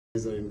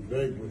Are in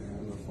very good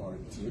hands of our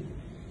team.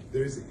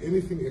 There is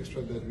anything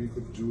extra that we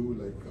could do,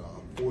 like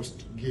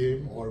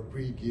post-game or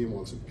pre-game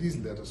also, please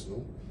let us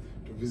know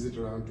to visit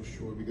around to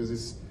show,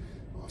 because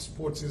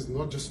sports is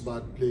not just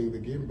about playing the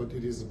game, but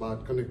it is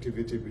about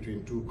connectivity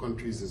between two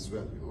countries as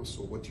well.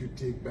 So what you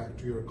take back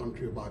to your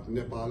country about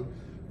Nepal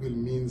will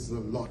means a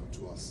lot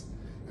to us,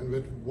 and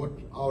with what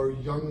our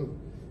young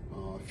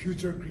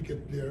future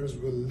cricket players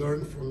will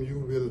learn from you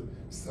will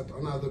set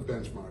another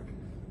benchmark.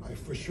 I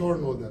for sure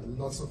know that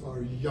lots of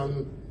our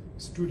young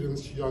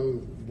students, young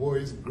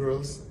boys,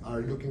 girls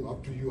are looking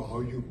up to you,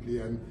 how you play,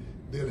 and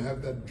they'll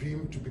have that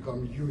dream to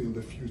become you in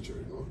the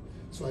future.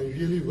 So I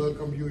really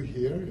welcome you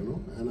here,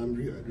 and I'm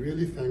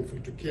really thankful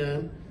to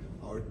Ken,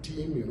 our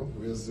team,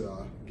 who has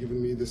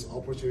given me this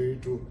opportunity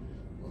to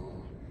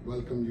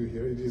welcome you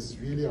here. It is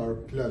really our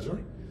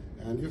pleasure,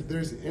 and if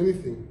there's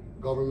anything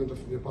government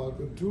of Nepal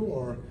could do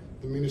or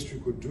the ministry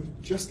could do,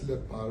 just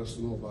let Paras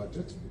know about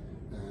it,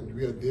 and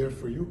we are there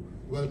for you.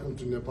 Welcome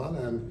to Nepal,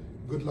 and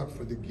good luck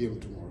for the game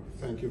tomorrow.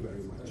 Thank you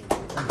very much.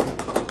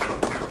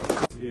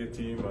 A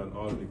team and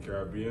all of the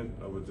Caribbean,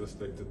 I would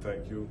just like to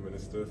thank you,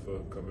 Minister,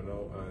 for coming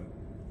out and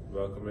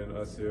welcoming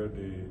us here.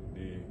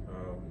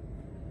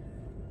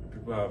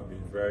 People have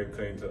been very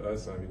kind to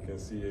us, and we can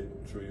see it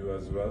through you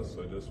as well.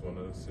 So I just want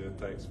to say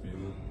thanks for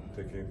you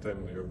taking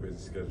time in your busy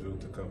schedule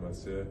to come and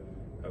say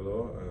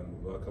hello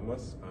and welcome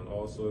us. And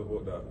also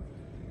hope that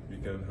we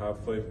can have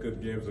 5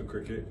 good games of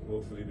cricket.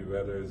 Hopefully the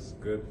weather is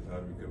good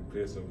and we can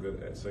play some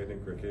good,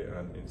 exciting cricket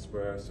and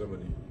inspire some of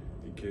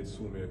the kids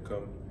who may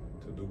come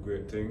to do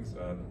great things,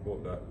 and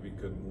hope that we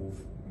could move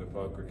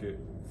Nepal cricket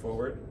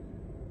forward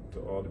to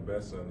all the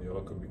best, and you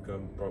all could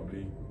become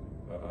probably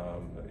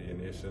a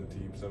nation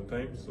team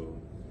sometime. So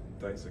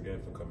thanks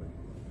again for coming.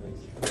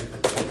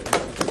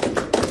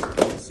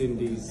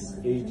 Cindy's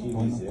 18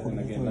 is here, and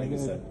again, like I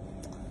said,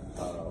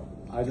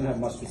 I don't have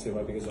much to say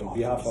about it, because on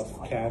behalf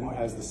of CAN,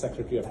 as the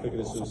Secretary of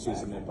Cricket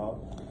Association Nepal,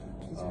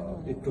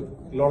 it took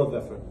a lot of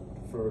effort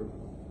for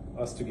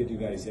us to get you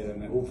guys here,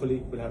 and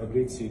hopefully we'll have a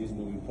great series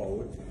moving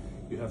forward.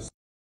 You have